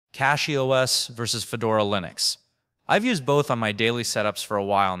CachyOS versus Fedora Linux. I've used both on my daily setups for a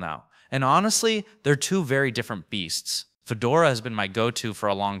while now, and honestly, they're two very different beasts. Fedora has been my go-to for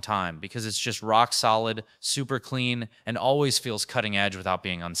a long time because it's just rock solid, super clean, and always feels cutting edge without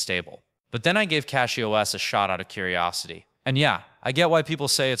being unstable. But then I gave CachyOS a shot out of curiosity. And yeah, I get why people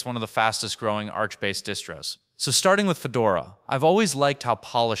say it's one of the fastest growing Arch-based distros. So starting with Fedora, I've always liked how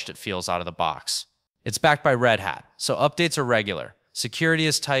polished it feels out of the box. It's backed by Red Hat, so updates are regular, security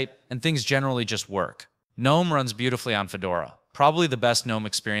is tight, and things generally just work. GNOME runs beautifully on Fedora, probably the best GNOME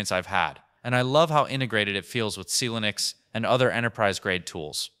experience I've had, and I love how integrated it feels with Linux and other enterprise-grade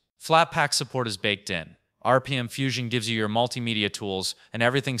tools. Flatpak support is baked in. RPM Fusion gives you your multimedia tools, and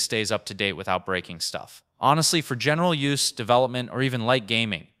everything stays up to date without breaking stuff. Honestly, for general use, development, or even light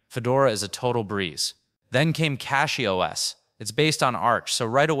gaming, Fedora is a total breeze. Then came CachyOS. It's based on Arch, so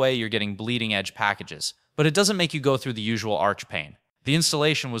right away you're getting bleeding-edge packages, but it doesn't make you go through the usual Arch pain. The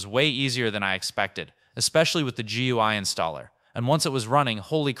installation was way easier than I expected, especially with the GUI installer, and once it was running,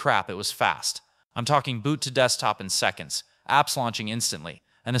 holy crap, it was fast. I'm talking boot to desktop in seconds, apps launching instantly,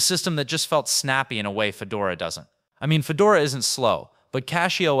 and a system that just felt snappy in a way Fedora doesn't. I mean, Fedora isn't slow, but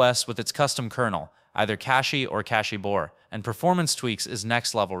CachyOS with its custom kernel, either Cachy or CachyBor, and performance tweaks is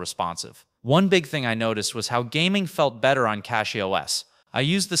next-level responsive. One big thing I noticed was how gaming felt better on CachyOS. I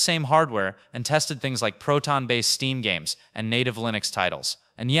used the same hardware and tested things like Proton-based Steam games and native Linux titles.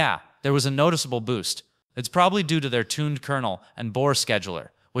 And yeah, there was a noticeable boost. It's probably due to their tuned kernel and Bohr scheduler,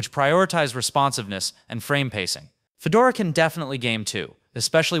 which prioritize responsiveness and frame pacing. Fedora can definitely game too,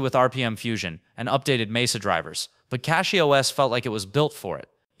 especially with RPM Fusion and updated Mesa drivers, but CachyOS felt like it was built for it.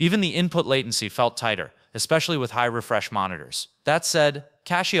 Even the input latency felt tighter, especially with high refresh monitors. That said,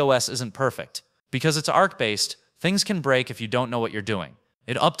 CachyOS isn't perfect. Because it's Arch-based, things can break if you don't know what you're doing.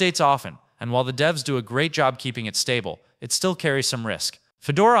 It updates often, and while the devs do a great job keeping it stable, it still carries some risk.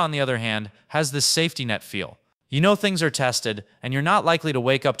 Fedora, on the other hand, has this safety net feel. You know things are tested, and you're not likely to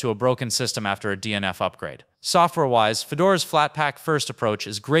wake up to a broken system after a DNF upgrade. Software-wise, Fedora's Flatpak-first approach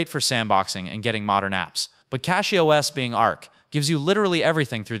is great for sandboxing and getting modern apps, but CachyOS, being Arch, gives you literally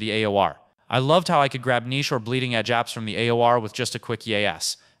everything through the AOR. I loved how I could grab niche or bleeding-edge apps from the AOR with just a quick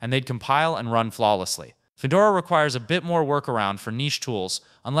yes, and they'd compile and run flawlessly. Fedora requires a bit more workaround for niche tools,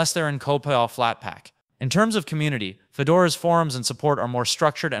 unless they're in Copal Flatpak. In terms of community, Fedora's forums and support are more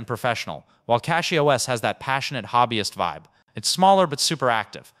structured and professional, while CachyOS has that passionate hobbyist vibe. It's smaller but super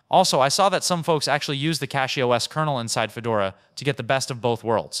active. Also, I saw that some folks actually use the CachyOS kernel inside Fedora to get the best of both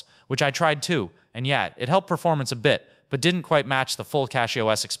worlds, which I tried too, and yeah, it helped performance a bit, but didn't quite match the full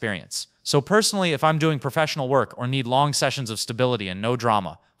CachyOS experience. So personally, if I'm doing professional work or need long sessions of stability and no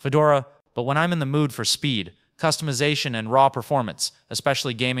drama, Fedora, but when I'm in the mood for speed, customization, and raw performance,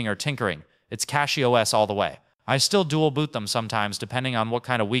 especially gaming or tinkering, it's CachyOS all the way. I still dual boot them sometimes depending on what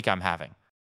kind of week I'm having.